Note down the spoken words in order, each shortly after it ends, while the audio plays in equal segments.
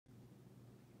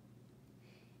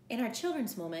in our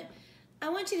children's moment, I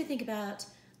want you to think about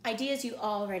ideas you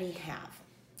already have.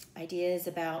 Ideas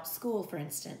about school, for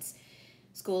instance.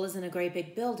 School isn't a great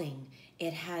big building.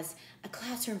 It has a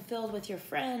classroom filled with your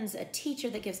friends, a teacher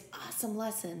that gives awesome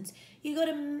lessons. You go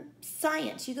to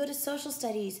science, you go to social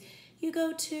studies, you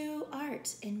go to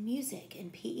art and music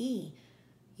and PE.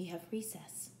 You have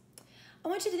recess. I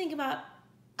want you to think about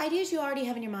ideas you already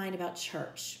have in your mind about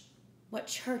church. What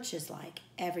church is like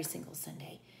every single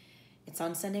Sunday. It's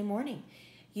on Sunday morning.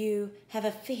 You have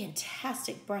a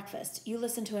fantastic breakfast. You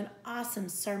listen to an awesome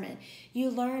sermon. You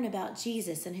learn about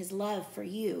Jesus and his love for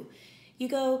you. You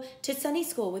go to Sunday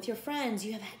school with your friends.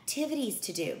 You have activities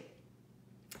to do.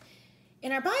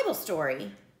 In our Bible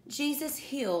story, Jesus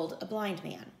healed a blind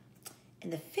man,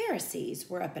 and the Pharisees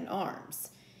were up in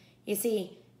arms. You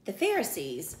see, the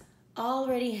Pharisees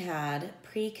already had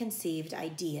preconceived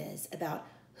ideas about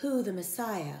who the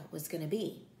Messiah was going to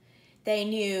be. They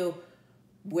knew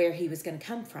where he was going to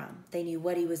come from. They knew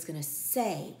what he was going to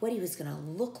say, what he was going to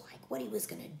look like, what he was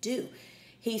going to do.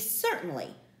 He certainly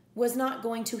was not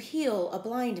going to heal a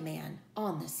blind man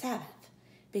on the Sabbath,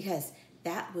 because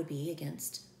that would be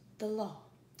against the law.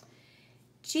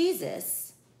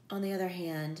 Jesus, on the other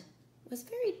hand, was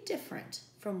very different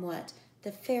from what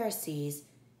the Pharisees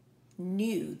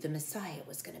knew the Messiah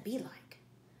was going to be like.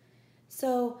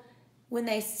 So when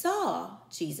they saw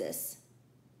Jesus,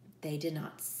 they did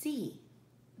not see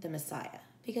the Messiah,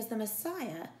 because the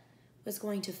Messiah was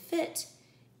going to fit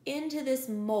into this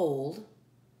mold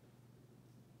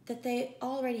that they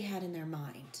already had in their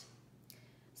mind.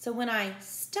 So when I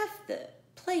stuff the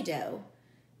Play-Doh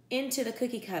into the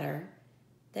cookie cutter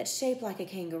that's shaped like a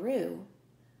kangaroo,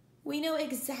 we know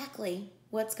exactly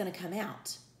what's going to come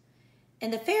out.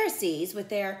 And the Pharisees, with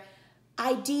their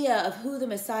idea of who the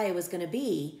Messiah was going to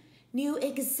be, knew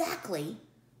exactly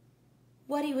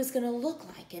what he was going to look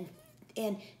like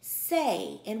and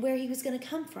say and where he was going to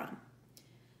come from.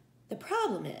 The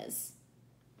problem is,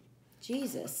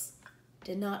 Jesus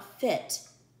did not fit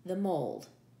the mold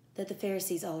that the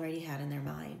Pharisees already had in their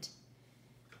mind.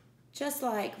 Just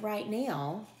like right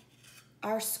now,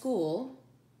 our school,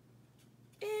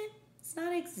 it's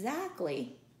not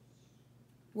exactly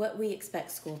what we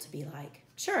expect school to be like.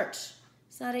 Church,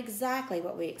 it's not exactly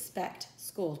what we expect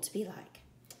school to be like.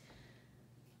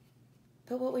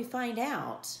 But what we find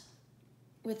out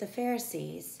with the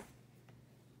Pharisees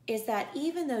is that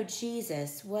even though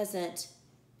Jesus wasn't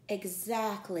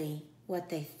exactly what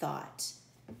they thought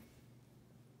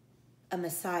a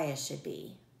Messiah should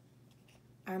be,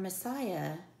 our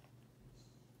Messiah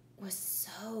was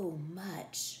so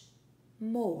much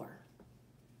more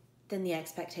than the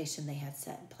expectation they had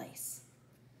set in place.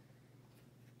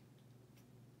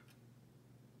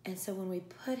 And so when we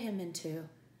put him into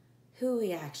who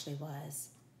he actually was,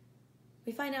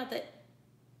 we find out that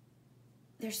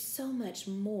there's so much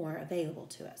more available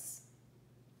to us.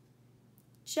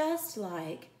 Just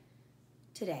like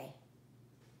today.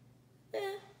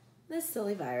 This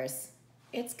silly virus,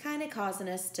 it's kind of causing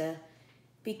us to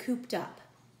be cooped up.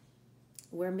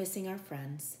 We're missing our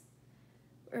friends.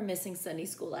 We're missing Sunday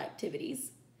school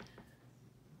activities.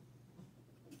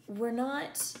 We're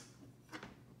not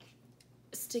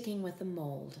sticking with the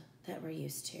mold that we're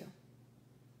used to.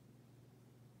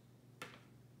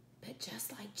 But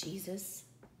just like Jesus,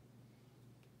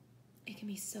 it can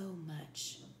be so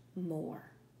much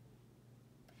more.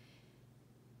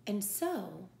 And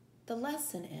so the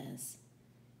lesson is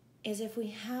if we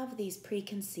have these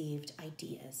preconceived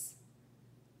ideas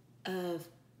of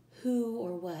who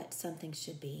or what something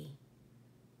should be,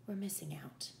 we're missing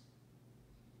out.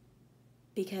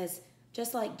 Because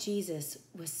just like Jesus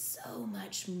was so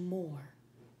much more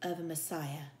of a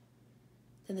Messiah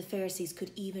than the Pharisees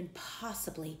could even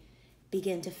possibly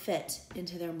begin to fit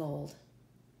into their mold,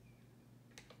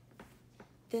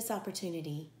 this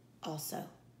opportunity also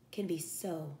can be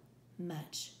so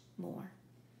much more.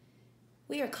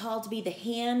 We are called to be the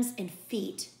hands and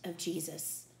feet of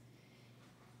Jesus.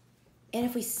 And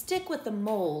if we stick with the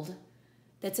mold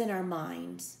that's in our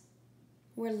minds,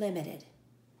 we're limited.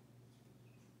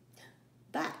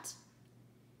 But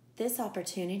this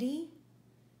opportunity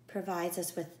provides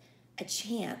us with a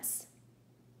chance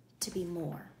to be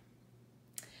more.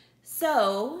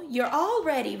 So you're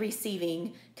already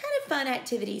receiving kind of fun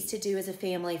activities to do as a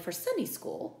family for Sunday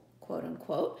school, quote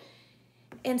unquote.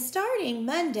 And starting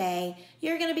Monday,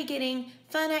 you're going to be getting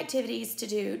fun activities to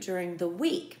do during the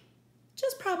week.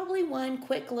 Just probably one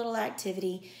quick little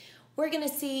activity. We're going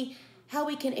to see how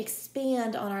we can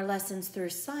expand on our lessons through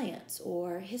science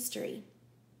or history.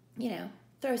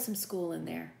 Throw some school in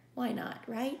there. Why not,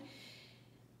 right?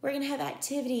 We're going to have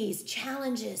activities,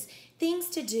 challenges, things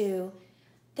to do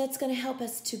that's going to help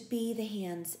us to be the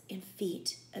hands and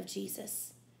feet of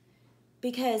Jesus.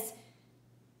 Because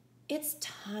it's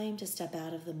time to step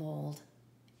out of the mold,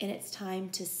 and it's time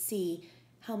to see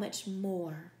how much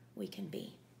more we can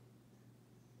be.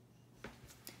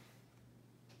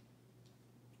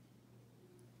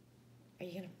 Are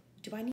you going to, do I need